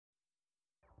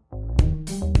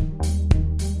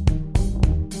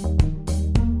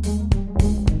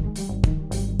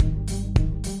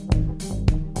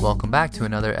Welcome back to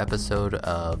another episode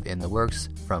of In the Works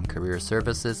from Career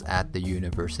Services at the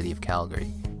University of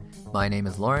Calgary. My name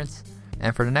is Lawrence,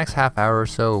 and for the next half hour or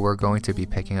so, we're going to be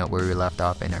picking up where we left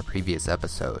off in our previous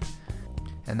episode.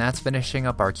 And that's finishing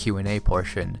up our Q&A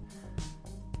portion.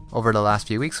 Over the last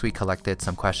few weeks, we collected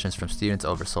some questions from students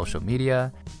over social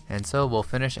media, and so we'll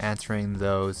finish answering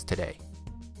those today.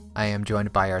 I am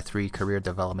joined by our three career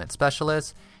development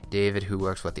specialists, David, who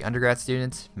works with the undergrad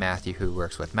students, Matthew, who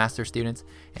works with master's students,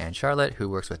 and Charlotte, who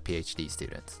works with PhD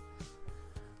students.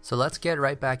 So let's get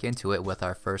right back into it with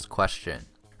our first question.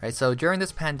 Right, so during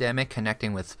this pandemic,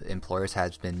 connecting with employers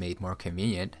has been made more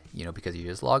convenient, because you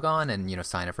just log on and,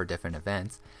 sign up for different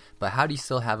events. But how do you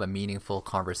still have a meaningful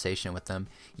conversation with them,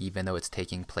 even though it's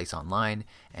taking place online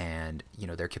and,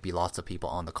 there could be lots of people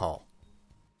on the call?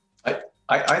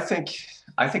 I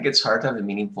think it's hard to have a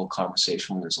meaningful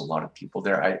conversation when there's a lot of people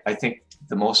there. I think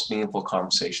the most meaningful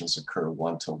conversations occur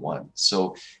one-to-one.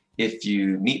 So if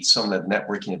you meet someone at a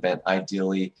networking event,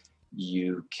 ideally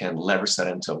you can leverage that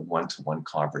into a one-to-one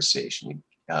conversation.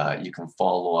 You can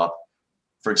follow up,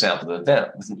 for example, the event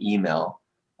with an email,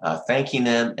 thanking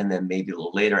them, and then maybe a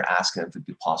little later asking them if it'd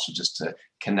be possible just to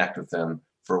connect with them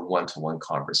for a one-to-one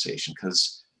conversation.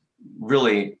 Because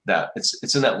really, that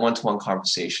it's in that one-to-one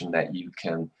conversation that you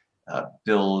can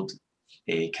build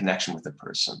a connection with the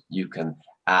person. You can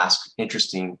ask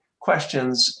interesting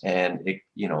questions, and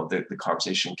the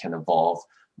conversation can evolve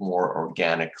more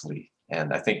organically.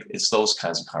 And I think it's those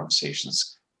kinds of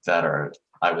conversations that are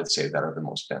the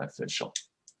most beneficial.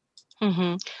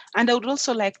 Mm-hmm. And I would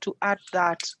also like to add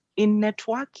that in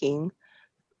networking,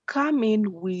 come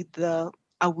in with a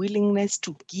willingness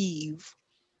to give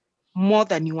more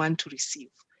than you want to receive.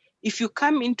 If you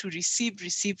come in to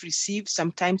receive,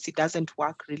 sometimes it doesn't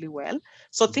work really well.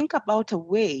 So think about a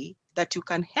way that you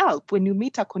can help when you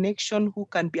meet a connection who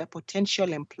can be a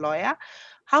potential employer.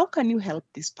 How can you help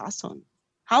this person?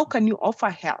 How can you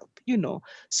offer help?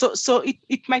 So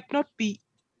it might not be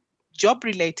job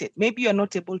related. Maybe you're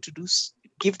not able to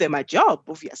give them a job,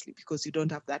 obviously, because you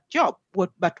don't have that job.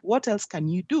 But what else can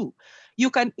you do? You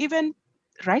can even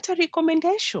write a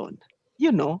recommendation,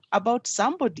 about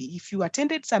somebody. If you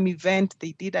attended some event,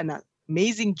 they did an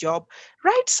amazing job,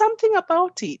 write something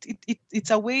about it.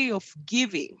 It's a way of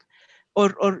giving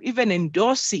or even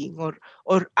endorsing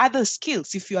or other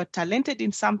skills. If you are talented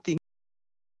in something.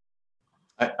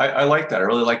 I like that. I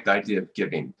really like the idea of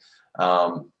giving.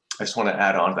 I just want to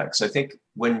add on to that because I think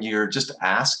when you're just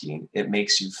asking, it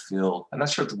makes you feel, I'm not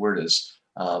sure what the word is,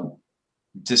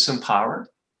 disempowered.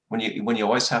 When you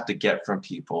always have to get from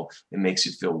people, it makes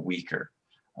you feel weaker.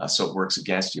 So it works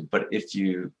against you. But if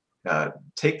you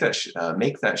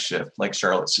make that shift, like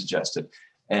Charlotte suggested,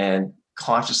 and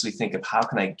consciously think of how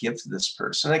can I give to this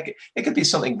person? It could be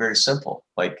something very simple,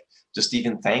 like just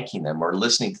even thanking them or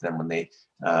listening to them when they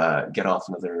get off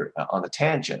on a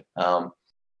tangent.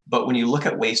 But when you look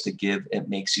at ways to give, it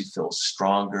makes you feel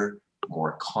stronger,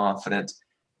 more confident,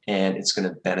 and it's going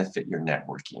to benefit your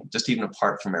networking, just even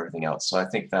apart from everything else. So I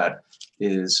think that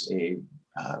is a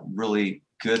really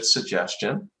good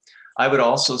suggestion. I would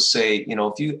also say,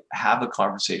 if you have a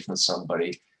conversation with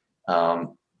somebody, and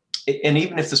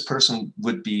even if this person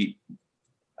would be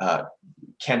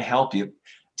can help you,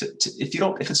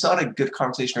 if it's not a good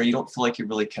conversation or you don't feel like you're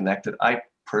really connected, I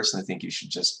personally think you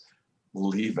should just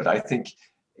leave it. I think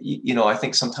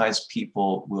sometimes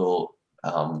people will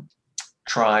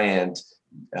try and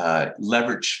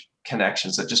leverage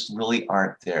connections that just really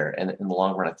aren't there, and in the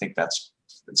long run, I think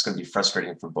it's going to be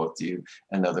frustrating for both you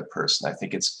and the other person. I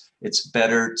think it's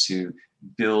better to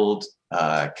build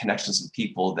connections with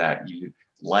people that you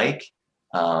like,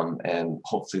 and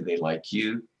hopefully they like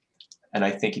you. And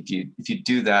I think if you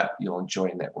do that, you'll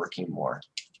enjoy networking more.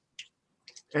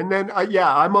 And then,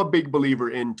 I'm a big believer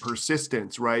in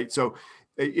persistence, right? So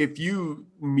if you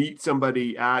meet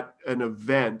somebody at an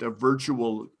event, a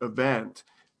virtual event,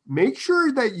 make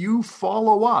sure that you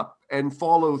follow up and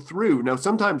follow through. Now,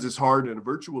 sometimes it's hard in a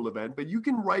virtual event, but you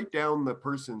can write down the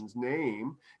person's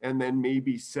name and then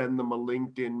maybe send them a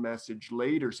LinkedIn message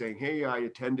later saying, hey, I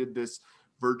attended this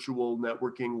virtual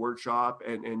networking workshop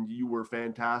and you were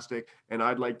fantastic, and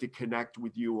I'd like to connect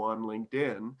with you on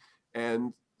LinkedIn.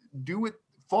 And do it,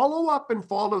 follow up and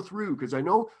follow through, because I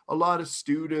know a lot of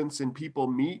students and people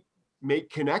make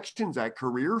connections at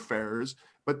career fairs,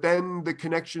 but then the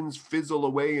connections fizzle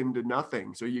away into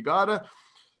nothing. So you gotta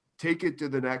take it to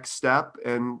the next step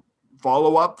and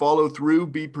follow up, follow through,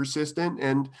 be persistent,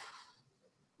 and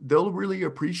they'll really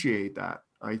appreciate that,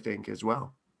 I think, as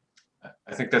well.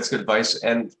 I think that's good advice.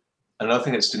 And another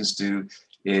thing that students do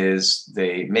is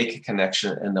they make a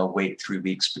connection and they'll wait 3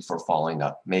 weeks before following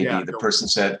up. Maybe the person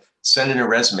said, send in a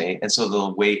resume, and so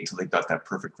they'll wait until they got that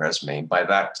perfect resume. By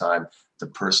that time, the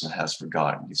person has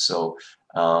forgotten you. So,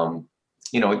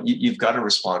 you've got to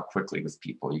respond quickly with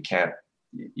people. You can't.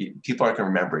 People aren't going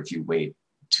to remember if you wait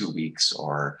 2 weeks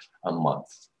or a month.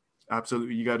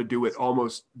 Absolutely, you got to do it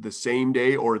almost the same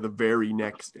day or the very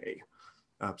next day.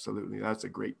 Absolutely, that's a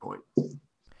great point.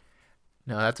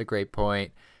 No, that's a great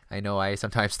point. I know I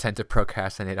sometimes tend to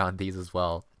procrastinate on these as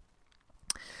well.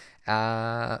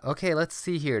 Okay, let's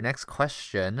see here. Next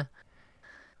question.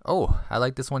 Oh, I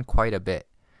like this one quite a bit.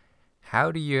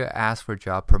 How do you ask for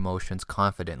job promotions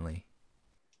confidently?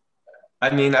 I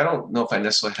mean, I don't know if I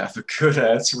necessarily have a good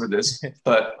answer for this,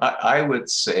 but I would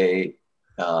say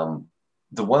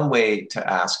the one way to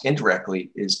ask indirectly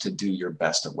is to do your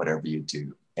best at whatever you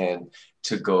do and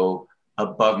to go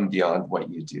above and beyond what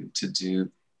you do, to do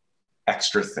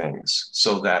extra things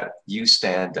so that you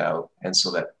stand out and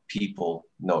so that people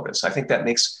notice. I think that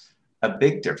makes a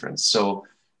big difference. So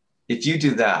if you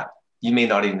do that, you may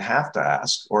not even have to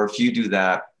ask, or if you do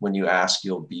that, when you ask,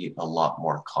 you'll be a lot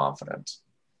more confident.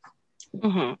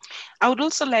 Mm-hmm. I would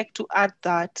also like to add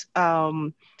that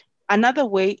another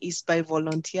way is by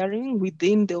volunteering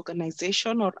within the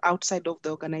organization or outside of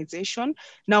the organization.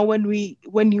 Now,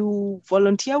 when you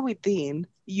volunteer within,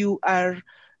 you are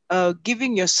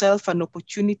giving yourself an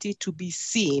opportunity to be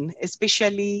seen,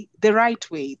 especially the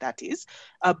right way, that is,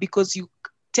 because you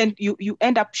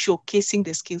end up showcasing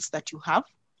the skills that you have.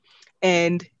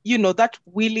 And, that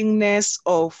willingness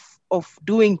of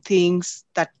doing things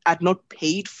that are not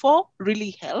paid for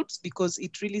really helps because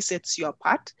it really sets you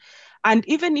apart. And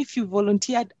even if you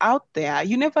volunteered out there,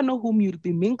 you never know whom you'll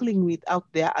be mingling with out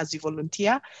there as you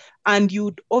volunteer. And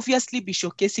you'd obviously be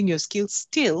showcasing your skills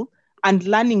still and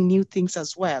learning new things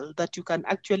as well that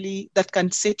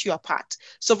can set you apart.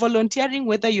 So volunteering,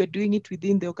 whether you're doing it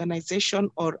within the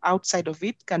organization or outside of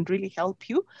it, can really help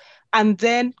you. And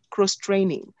then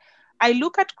cross-training. I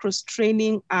look at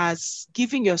cross-training as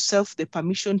giving yourself the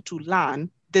permission to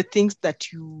learn the things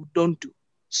that you don't do.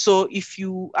 So if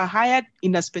you are hired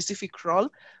in a specific role,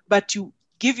 but you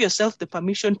give yourself the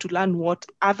permission to learn what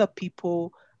other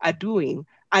people are doing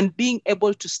and being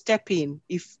able to step in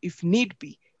if need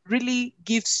be, really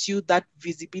gives you that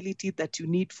visibility that you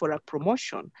need for a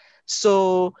promotion.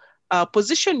 So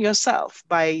position yourself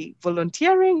by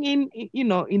volunteering in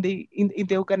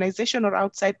the organization or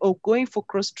outside, or going for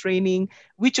cross training,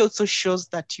 which also shows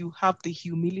that you have the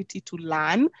humility to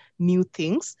learn new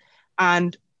things,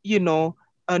 and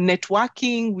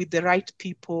networking with the right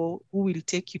people who will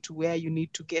take you to where you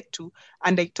need to get to.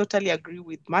 And I totally agree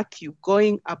with Matthew,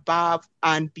 going above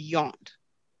and beyond.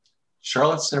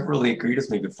 Charlotte's never really agreed with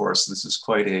me before, so this is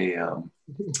quite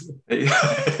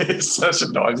such a,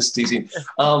 no, I'm just teasing.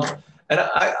 And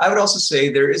I would also say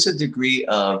there is a degree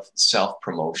of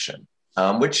self-promotion,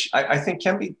 which I think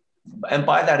can be, and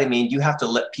by that I mean you have to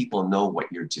let people know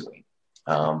what you're doing.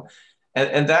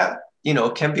 And that,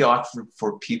 can be awkward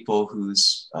for people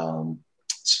whose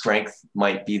strength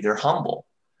might be they're humble.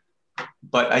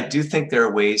 But I do think there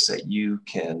are ways that you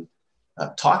can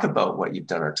talk about what you've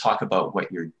done or talk about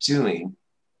what you're doing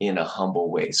in a humble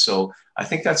way. So I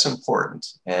think that's important.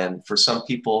 And for some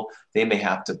people, they may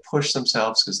have to push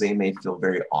themselves because they may feel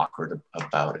very awkward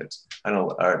about it. I don't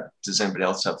know, does anybody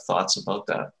else have thoughts about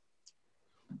that?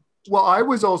 Well, I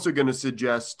was also going to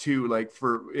suggest too, like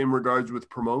in regards with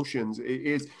promotions,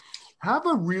 is have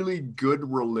a really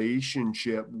good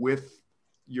relationship with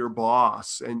your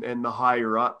boss and the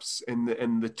higher ups and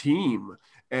the team.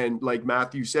 And like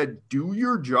Matthew said, do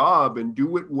your job and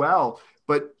do it well,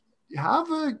 but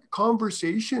have a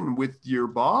conversation with your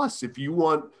boss. If you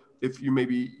may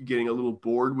be getting a little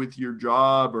bored with your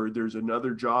job or there's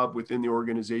another job within the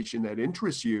organization that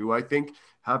interests you, I think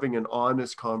having an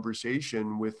honest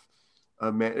conversation with a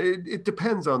man, it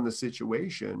depends on the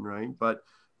situation, right? But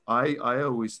I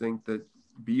always think that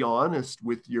be honest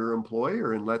with your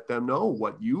employer and let them know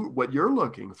what you're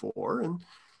looking for. And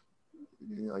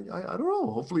I don't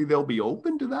know, hopefully they'll be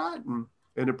open to that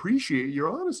and appreciate your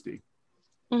honesty.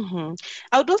 Mm-hmm.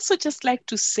 I would also just like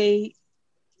to say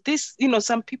this,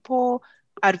 some people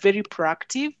are very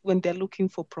proactive when they're looking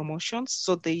for promotions.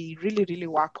 So they really, really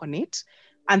work on it.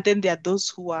 And then there are those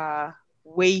who are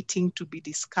waiting to be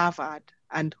discovered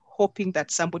and hoping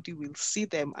that somebody will see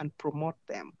them and promote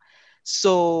them.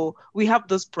 So we have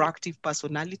those proactive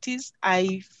personalities.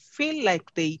 I feel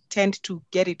like they tend to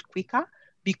get it quicker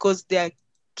because they're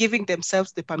giving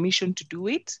themselves the permission to do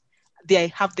it. They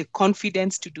have the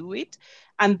confidence to do it.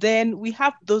 And then we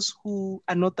have those who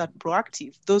are not that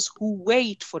proactive, those who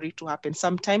wait for it to happen.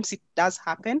 Sometimes it does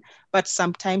happen, but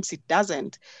sometimes it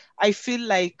doesn't. I feel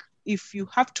like if you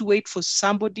have to wait for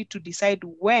somebody to decide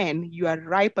when you are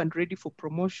ripe and ready for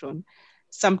promotion,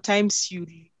 sometimes you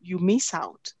miss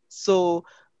out. So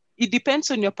it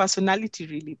depends on your personality,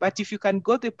 really. But if you can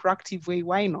go the proactive way,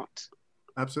 why not?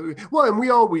 Absolutely. Well, and we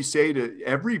always say to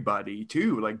everybody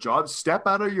too, like jobs, step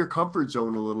out of your comfort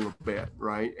zone a little bit,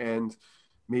 right? And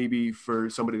maybe for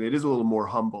somebody that is a little more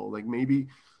humble, like maybe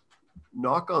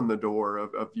knock on the door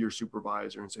of your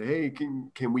supervisor and say, hey,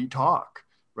 can we talk,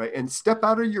 right? And step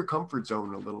out of your comfort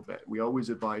zone a little bit. We always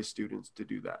advise students to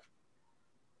do that.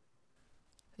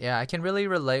 Yeah, I can really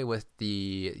relate with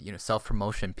the,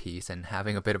 self-promotion piece and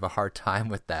having a bit of a hard time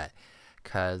with that.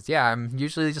 Because, yeah, I'm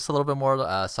usually just a little bit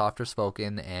more softer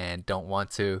spoken and don't want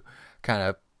to kind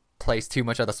of place too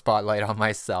much of the spotlight on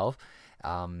myself.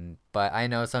 But I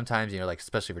know sometimes, like,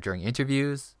 especially for during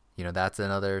interviews, that's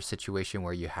another situation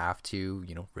where you have to,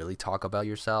 really talk about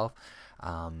yourself.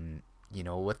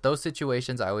 With those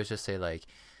situations, I always just say, like,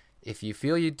 if you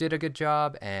feel you did a good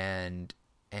job and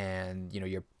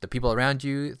the people around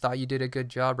you thought you did a good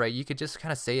job, right? You could just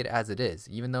kind of say it as it is,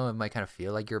 even though it might kind of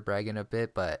feel like you're bragging a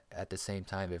bit. But at the same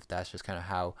time, if that's just kind of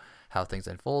how things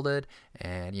unfolded,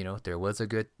 and there was a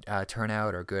good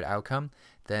turnout or good outcome,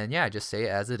 then yeah, just say it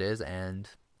as it is, and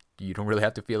you don't really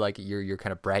have to feel like you're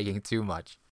kind of bragging too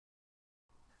much.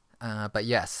 But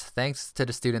yes, thanks to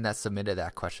the student that submitted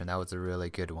that question. That was a really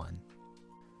good one.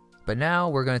 But now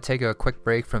we're going to take a quick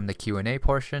break from the Q&A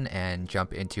portion and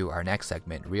jump into our next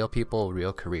segment, Real People,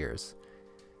 Real Careers.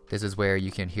 This is where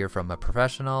you can hear from a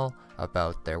professional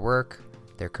about their work,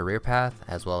 their career path,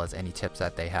 as well as any tips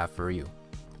that they have for you.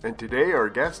 And today our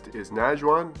guest is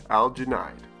Najwan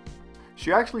Al-Junaid.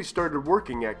 She actually started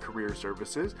working at Career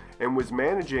Services and was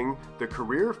managing the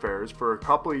career affairs for a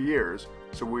couple of years,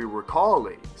 so we were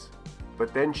colleagues.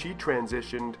 But then she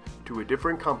transitioned to a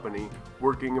different company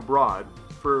working abroad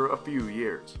for a few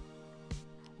years.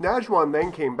 Najwan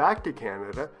then came back to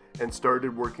Canada and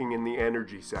started working in the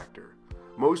energy sector.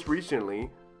 Most recently,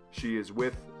 she is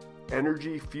with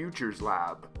Energy Futures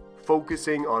Lab,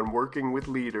 focusing on working with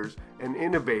leaders and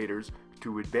innovators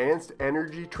to advance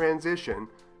energy transition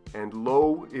and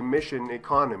low emission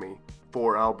economy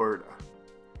for Alberta.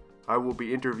 I will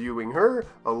be interviewing her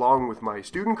along with my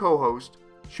student co-host,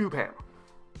 Shubham.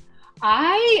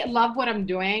 I love what I'm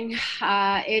doing.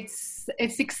 It's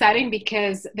exciting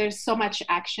because there's so much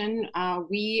action.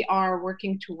 We are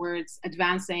working towards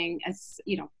advancing, as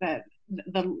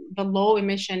the low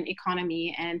emission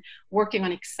economy and working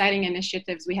on exciting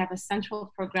initiatives. We have a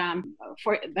central program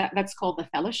for that's called the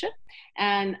Fellowship,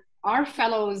 and our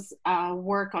fellows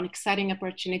work on exciting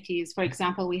opportunities. For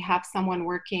example, we have someone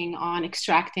working on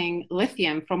extracting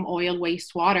lithium from oil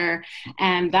wastewater,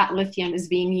 and that lithium is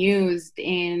being used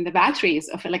in the batteries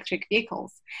of electric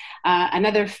vehicles.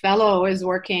 Another fellow is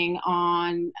working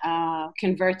on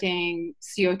converting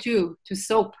CO2 to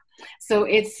soap. So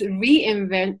it's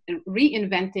reinventing,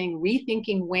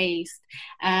 rethinking waste,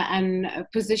 and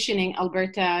positioning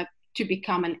Alberta to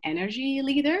become an energy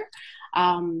leader.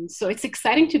 So it's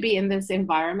exciting to be in this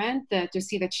environment, to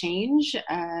see the change,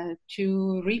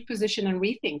 to reposition and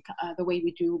rethink the way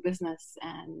we do business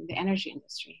and the energy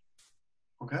industry.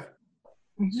 Okay.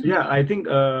 So yeah, I think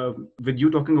with you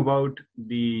talking about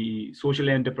the social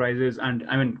enterprises, and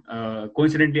I mean,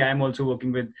 coincidentally, I'm also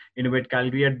working with Innovate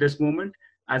Calgary at this moment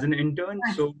as an intern.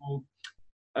 So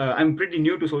I'm pretty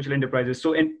new to social enterprises.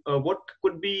 So what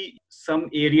could be some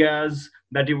areas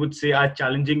that you would say are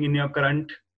challenging in your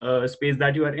current space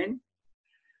that you are in?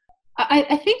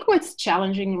 I think what's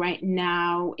challenging right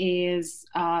now is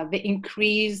the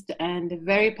increased and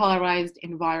very polarized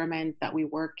environment that we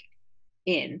work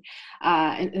in,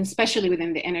 and especially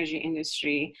within the energy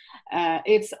industry.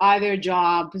 It's either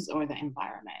jobs or the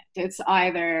environment. It's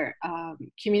either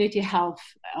community health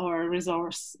or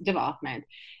resource development.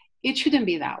 It shouldn't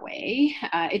be that way.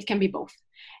 It can be both.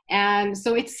 And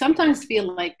so it sometimes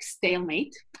feels like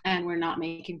stalemate and we're not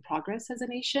making progress as a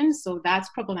nation. So that's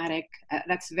problematic.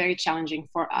 That's very challenging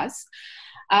for us.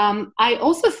 I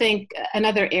also think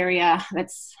another area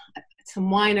it's a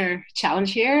minor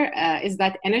challenge here is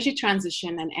that energy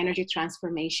transition and energy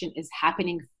transformation is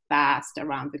happening fast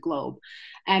around the globe.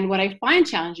 And what I find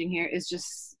challenging here is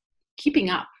just keeping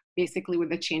up basically with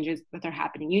the changes that are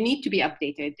happening. You need to be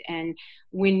updated. And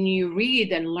when you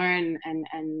read and learn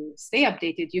and stay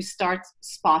updated, you start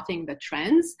spotting the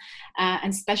trends.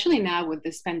 And especially now with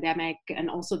this pandemic and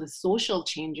also the social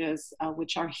changes,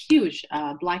 which are huge.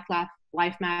 Black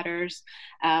Life Matters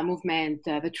movement,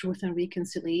 the Truth and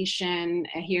Reconciliation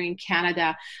here in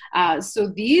Canada. So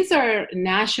these are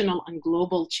national and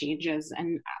global changes.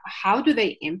 And how do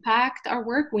they impact our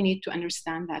work? We need to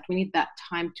understand that. We need that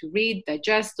time to read,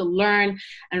 digest, to learn,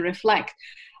 and reflect.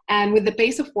 And with the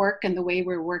pace of work and the way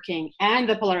we're working and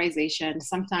the polarization,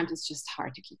 sometimes it's just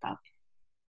hard to keep up.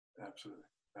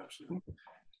 Absolutely.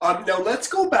 Now let's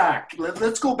go back.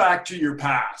 Let's go back to your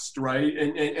past, right?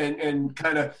 And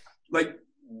kind of like,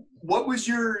 what was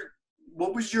your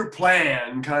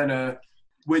plan kind of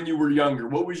when you were younger?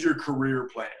 What was your career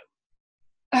plan?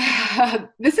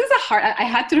 This is I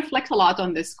had to reflect a lot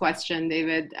on this question,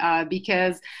 David,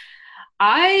 because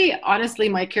honestly,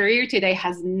 my career today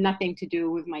has nothing to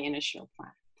do with my initial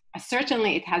plan.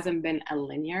 Certainly, it hasn't been a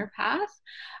linear path.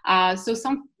 So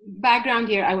some background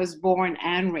here, I was born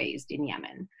and raised in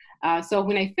Yemen. So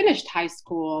when I finished high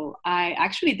school, I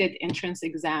actually did entrance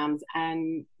exams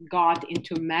and got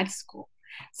into med school.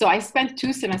 So I spent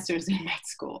 2 semesters in med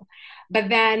school. But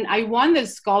then I won the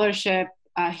scholarship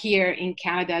here in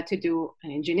Canada to do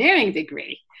an engineering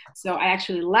degree. So I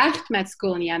actually left med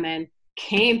school in Yemen,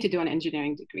 came to do an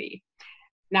engineering degree.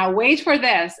 Now, wait for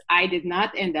this. I did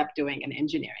not end up doing an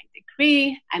engineering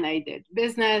degree, and I did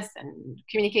business and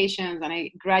communications, and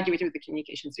I graduated with a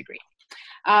communications degree.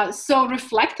 So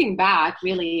reflecting back,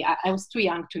 really, I was too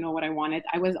young to know what I wanted.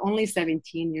 I was only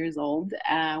 17 years old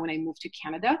when I moved to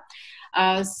Canada.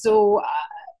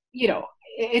 You know,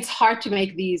 it's hard to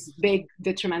make these big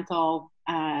detrimental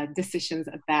decisions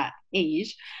at that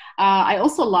age. I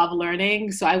also love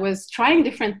learning, so I was trying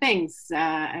different things,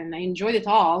 and I enjoyed it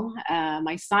all.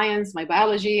 My science, my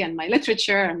biology, and my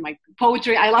literature, and my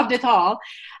poetry, I loved it all.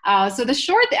 So the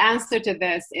short answer to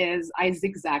this is I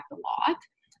zigzagged a lot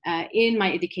in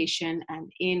my education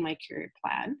and in my career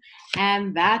plan,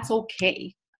 and that's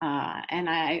okay. And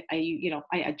I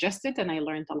adjusted and I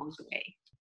learned along the way.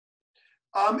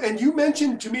 And you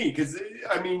mentioned to me, because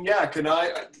I mean,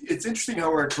 it's interesting how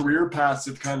our career paths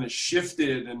have kind of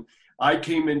shifted, and I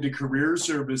came into career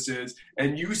services,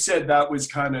 and you said that was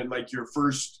kind of like your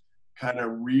first kind of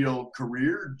real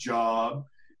career job.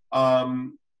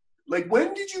 Like,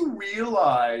 when did you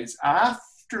realize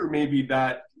after maybe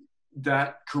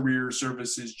that career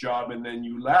services job and then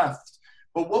you left,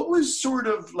 but what was sort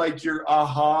of like your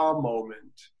aha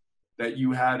moment that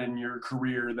you had in your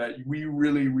career that we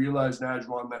really realized,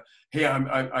 Najwan, that, hey,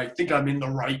 I think I'm in the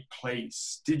right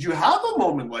place? Did you have a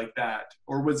moment like that,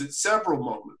 or was it several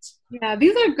moments? Yeah,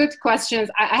 these are good questions.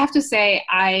 I have to say,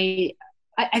 I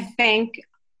think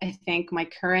my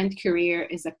current career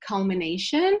is a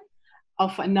culmination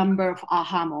of a number of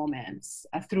aha moments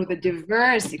through the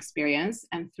diverse experience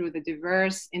and through the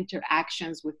diverse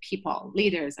interactions with people,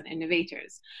 leaders, and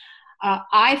innovators.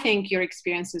 I think your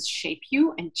experiences shape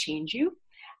you and change you.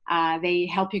 They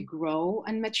help you grow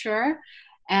and mature.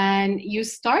 And you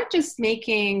start just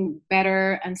making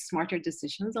better and smarter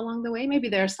decisions along the way. Maybe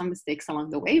there are some mistakes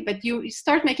along the way, but you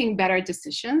start making better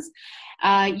decisions.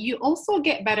 You also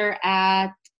get better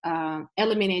at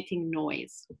eliminating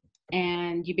noise.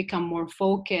 And you become more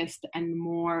focused and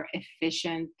more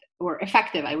efficient or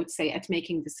effective, I would say, at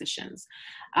making decisions.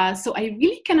 So I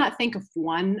really cannot think of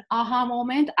one aha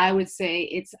moment. I would say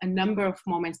it's a number of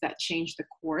moments that changed the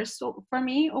course for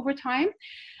me over time.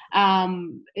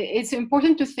 It's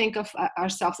important to think of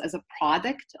ourselves as a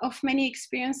product of many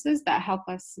experiences that help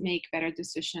us make better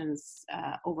decisions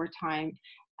over time,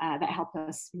 that help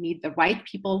us meet the right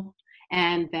people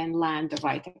and then land the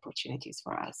right opportunities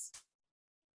for us.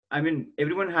 I mean,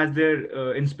 everyone has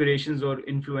their inspirations or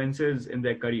influences in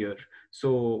their career.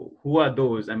 So who are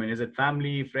those? I mean, is it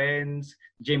family, friends,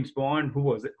 James Bond?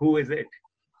 Who is it?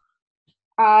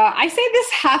 I say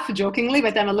this half jokingly,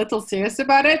 but I'm a little serious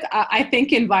about it. I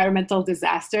think environmental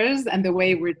disasters and the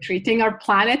way we're treating our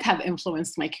planet have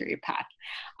influenced my career path.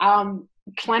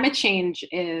 Climate change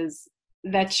is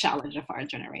the challenge of our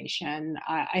generation.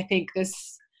 I think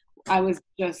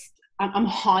I'm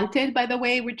haunted by the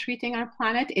way we're treating our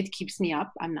planet. It keeps me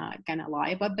up. I'm not gonna lie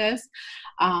about this.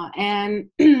 And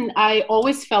I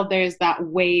always felt there's that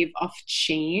wave of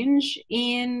change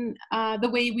in the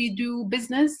way we do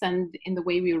business and in the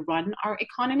way we run our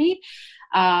economy.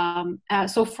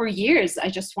 So for years, I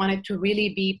just wanted to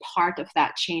really be part of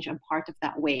that change and part of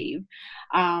that wave.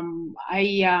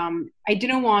 I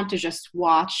didn't want to just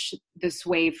watch this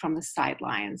wave from the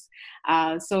sidelines.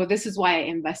 So this is why I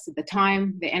invested the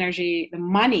time, the energy, the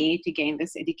money to gain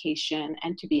this education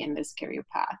and to be in this career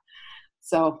path.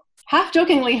 So half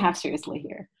jokingly, half seriously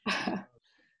here. Okay,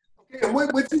 and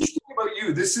what's interesting about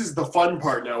you. This is the fun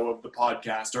part now of the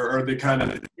podcast, or the kind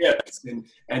of tips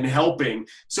and helping.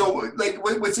 So, like,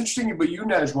 what's interesting about you,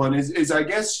 Najwan, is I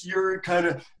guess you're kind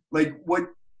of like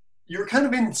you're kind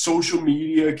of in social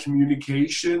media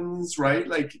communications, right?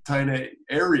 Like, kind of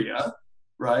area,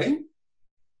 right?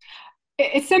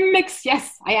 It's a mix.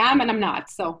 Yes, I am, and I'm not.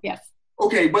 So yes.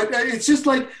 Okay, but it's just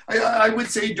like, I would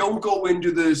say don't go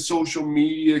into the social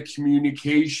media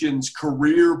communications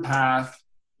career path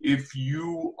if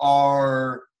you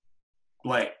are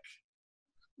blank.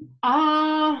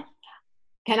 Can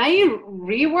I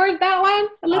reword that one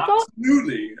a little?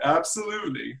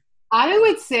 Absolutely. I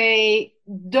would say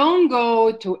don't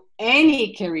go to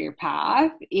any career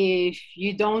path if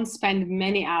you don't spend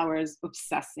many hours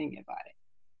obsessing about it.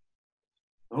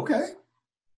 Okay.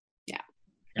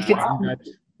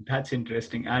 That's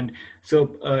interesting. And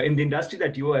so in the industry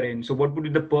that you are in, so what would be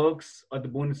the perks or the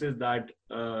bonuses that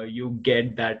you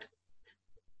get that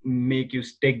make you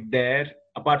stick there,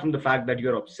 apart from the fact that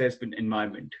you're obsessed with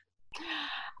environment?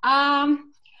 I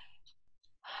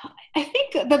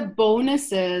think the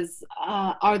bonuses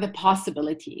are the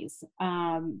possibilities.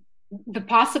 The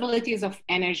possibilities of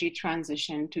energy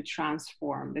transition to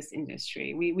transform this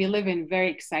industry. We live in very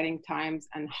exciting times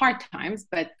and hard times,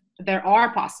 but there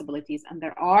are possibilities and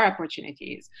there are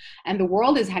opportunities, and the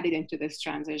world is headed into this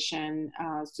transition.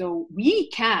 So we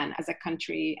can, as a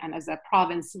country and as a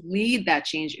province, lead that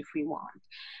change if we want.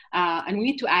 And we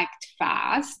need to act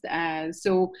fast.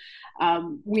 So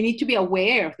we need to be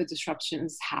aware of the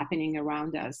disruptions happening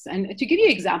around us. And to give you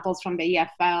examples from the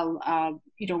EFL,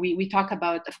 we talk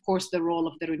about, of course, the role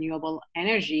of the renewable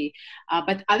energy,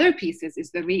 but other pieces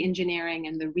is the re-engineering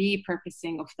and the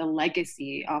repurposing of the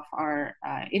legacy of our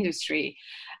industry.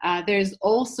 There's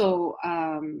also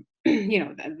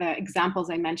the examples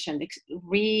I mentioned,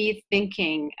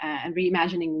 rethinking and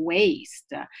reimagining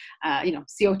waste,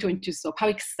 CO2 into soap. How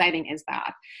exciting is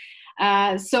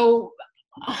that? So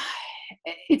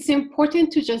it's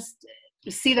important to just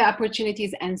see the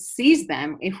opportunities and seize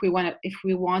them if we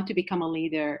want to become a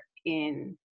leader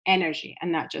in energy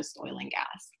and not just oil and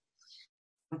gas.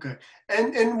 Okay.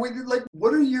 And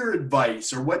what are your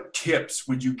advice, or what tips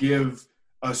would you give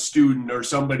a student or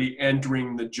somebody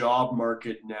entering the job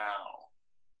market now?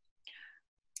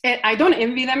 I don't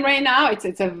envy them right now.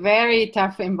 It's a very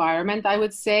tough environment, I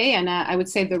would say. And I would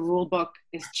say the rule book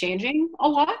is changing a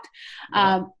lot.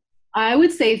 Yeah. I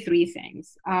would say three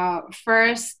things.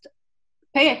 First,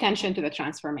 pay attention to the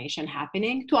transformation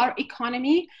happening to our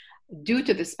economy due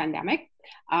to this pandemic.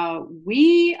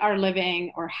 We are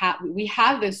living, we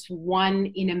have this 1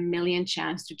 in a million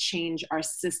chance to change our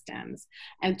systems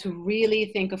and to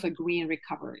really think of a green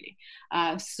recovery.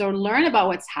 So learn about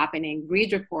what's happening,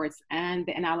 read reports and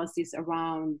the analysis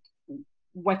around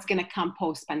what's going to come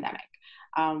post-pandemic.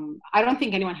 I don't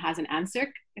think anyone has a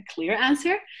clear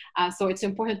answer. So it's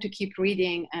important to keep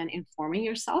reading and informing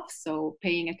yourself. So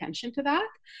paying attention to that.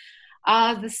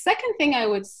 The second thing I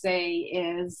would say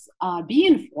is be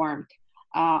informed.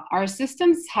 Our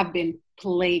systems have been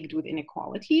plagued with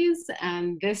inequalities,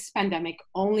 and this pandemic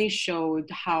only showed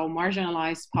how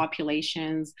marginalized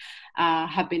populations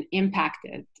have been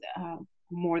impacted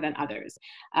more than others.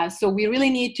 So we really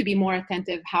need to be more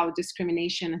attentive how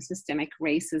discrimination and systemic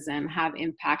racism have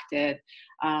impacted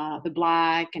the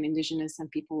Black and Indigenous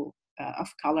and people of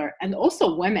color, and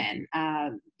also women.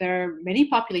 There are many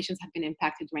populations have been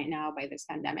impacted right now by this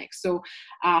pandemic. So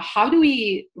how do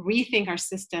we rethink our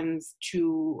systems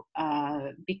to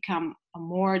become a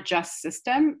more just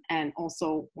system, and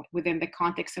also within the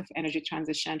context of energy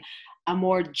transition, a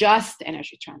more just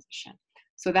energy transition?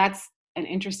 So that's an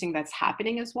interesting that's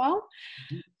happening as well.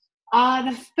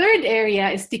 The third area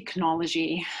is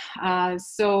technology.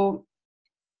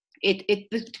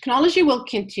 The technology will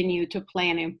continue to play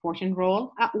an important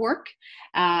role at work,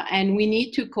 and we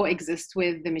need to coexist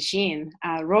with the machine.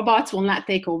 Robots will not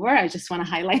take over. I just want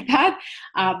to highlight that.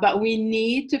 But we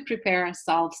need to prepare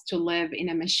ourselves to live in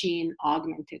a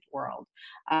machine-augmented world.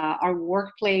 Our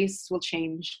workplace will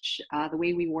change. The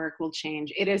way we work will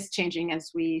change. It is changing as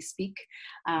we speak.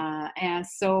 And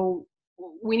so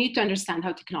we need to understand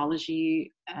how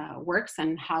technology works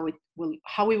and how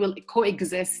we will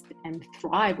coexist and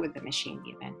thrive with the machine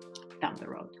even down the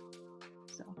road.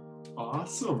 So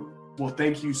awesome. Well,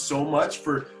 thank you so much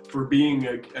for being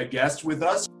a guest with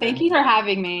us. Thank you for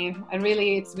having me.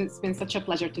 It's been such a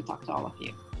pleasure to talk to all of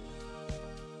you.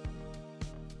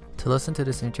 To listen to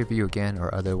this interview again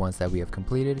or other ones that we have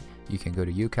completed, you can go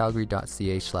to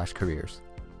ucalgary.ca/careers.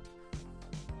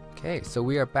 Okay, so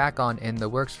we are back on In the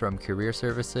Works from Career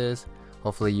Services.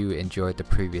 Hopefully you enjoyed the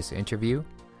previous interview.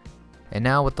 And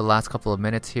now with the last couple of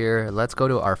minutes here, let's go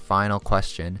to our final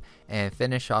question and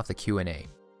finish off the Q&A.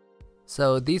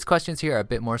 So these questions here are a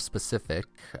bit more specific,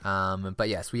 but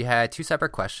yes, we had two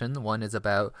separate questions. One is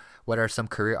about what are some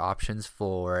career options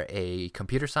for a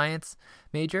computer science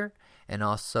major, and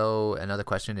also another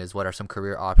question is what are some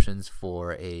career options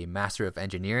for a Master of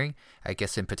Engineering, I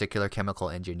guess in particular chemical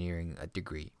engineering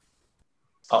degree.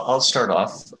 I'll start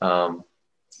off. I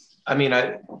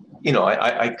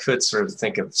could sort of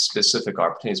think of specific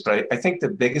opportunities, but I think the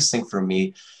biggest thing for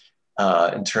me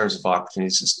in terms of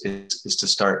opportunities is to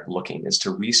start looking, is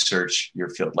to research your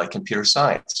field, like computer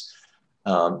science,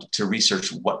 to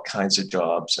research what kinds of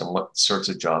jobs and what sorts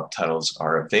of job titles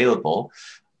are available.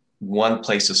 One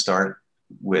place to start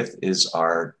with is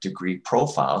our degree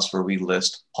profiles, where we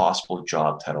list possible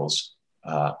job titles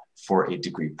for a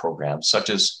degree program,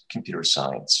 such as computer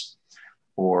science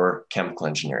or chemical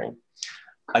engineering.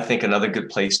 I think another good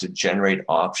place to generate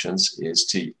options is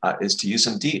to use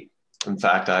Indeed. In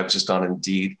fact, I was just on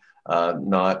Indeed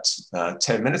not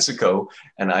 10 minutes ago,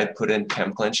 and I put in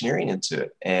chemical engineering into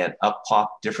it, and up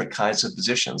popped different kinds of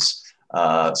positions,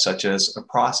 such as a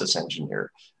process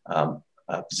engineer, a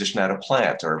position at a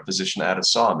plant, or a position at a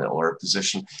sawmill, or a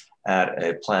position at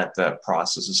a plant that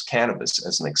processes cannabis,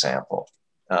 as an example.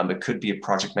 It could be a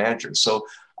project manager. So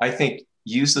I think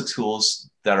use the tools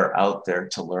that are out there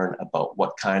to learn about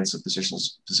what kinds of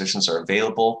positions are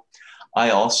available. I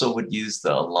also would use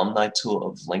the alumni tool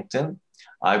of LinkedIn.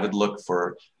 I would look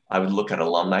at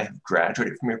alumni who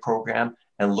graduated from your program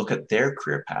and look at their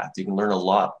career path. You can learn a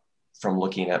lot from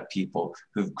looking at people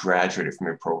who've graduated from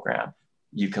your program.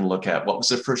 You can look at what was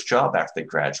their first job after they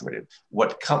graduated,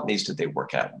 what companies did they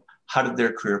work at, how did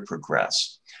their career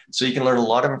progress. So you can learn a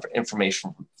lot of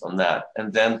information from that.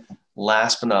 And then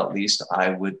last but not least,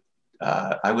 I would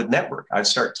network. I'd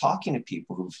start talking to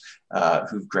people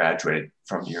who've graduated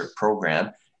from your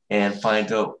program and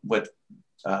find out what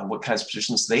kinds of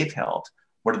positions they've held.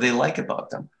 What do they like about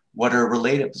them? What are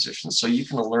related positions? So you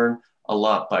can learn a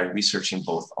lot by researching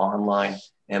both online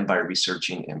and by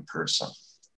researching in person.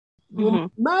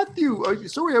 Well, Matthew,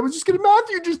 sorry,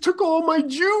 Matthew just took all my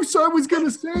juice. I was going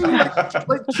to say,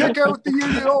 check out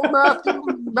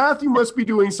Matthew must be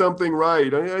doing something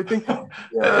right. I think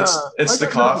it's the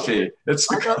coffee. It's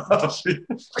the coffee.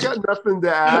 I got nothing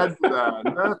to add to that.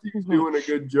 Matthew's doing a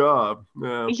good job.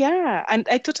 Yeah, and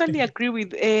I totally agree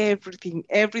with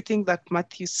everything that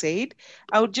Matthew said.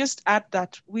 I would just add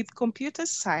that with computer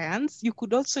science, you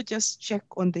could also just check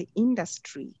on the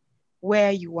industry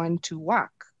where you want to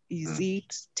work. Is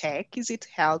it tech? Is it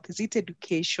health? Is it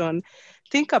education?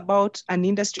 Think about an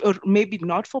industry, or maybe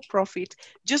not for profit.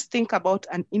 Just think about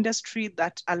an industry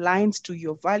that aligns to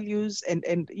your values and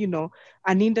an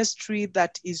industry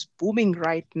that is booming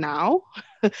right now.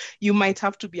 You might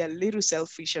have to be a little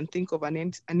selfish and think of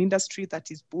an industry that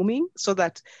is booming so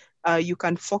that you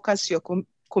can focus your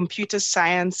computer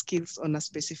science skills on a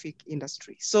specific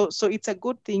industry. So it's a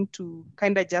good thing to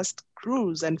kind of just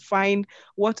cruise and find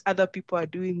what other people are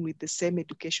doing with the same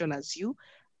education as you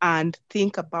and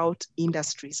think about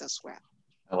industries as well.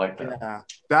 I like that. Yeah,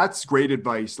 that's great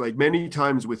advice. Like many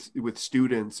times with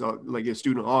students, like a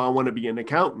student, I want to be an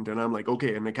accountant. And I'm like,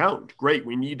 okay, an accountant. Great.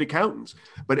 We need accountants.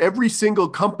 But every single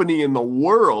company in the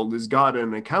world has got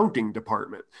an accounting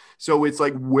department. So it's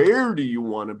like, where do you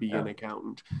want to be an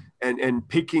accountant? And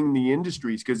picking the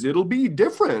industries, because it'll be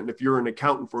different if you're an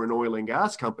accountant for an oil and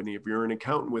gas company, if you're an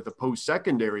accountant with a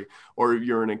post-secondary, or if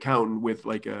you're an accountant with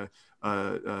like a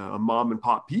mom and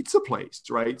pop pizza place,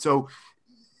 right? So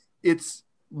it's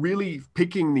really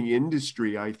picking the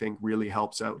industry, I think, really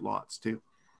helps out lots too.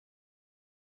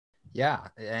 Yeah,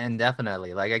 and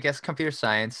definitely, like, I guess computer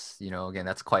science, again,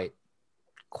 that's quite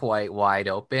wide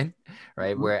open,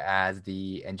 right? Mm-hmm. Whereas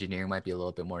the engineering might be a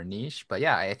little bit more niche. But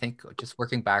yeah, I think just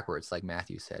working backwards, like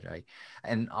Matthew said, right?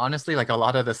 And honestly, like a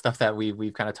lot of the stuff that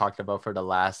we've kind of talked about for the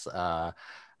last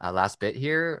bit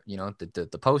here,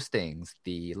 the postings,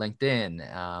 the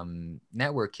LinkedIn,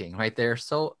 networking, right? They're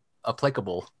so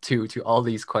applicable to all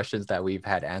these questions that we've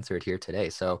had answered here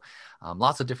today. So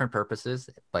lots of different purposes,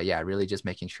 but yeah, really just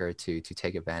making sure to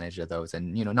take advantage of those,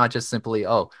 and not just simply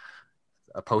a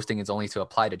posting is only to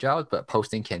apply to jobs, but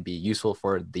posting can be useful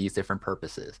for these different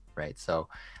purposes, right? So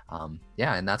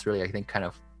yeah, and that's really, I think, kind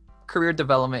of career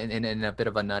development in a bit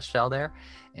of a nutshell there.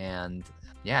 And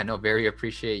yeah, very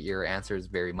appreciate your answers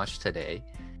very much today.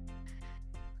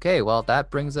 Okay, well, that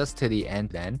brings us to the end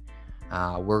then.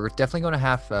 We're definitely going to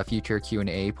have future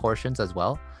Q&A portions as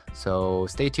well. So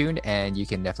stay tuned, and you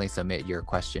can definitely submit your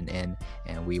question in,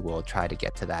 and we will try to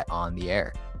get to that on the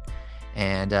air.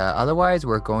 And otherwise,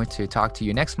 we're going to talk to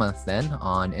you next month then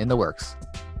on In the Works.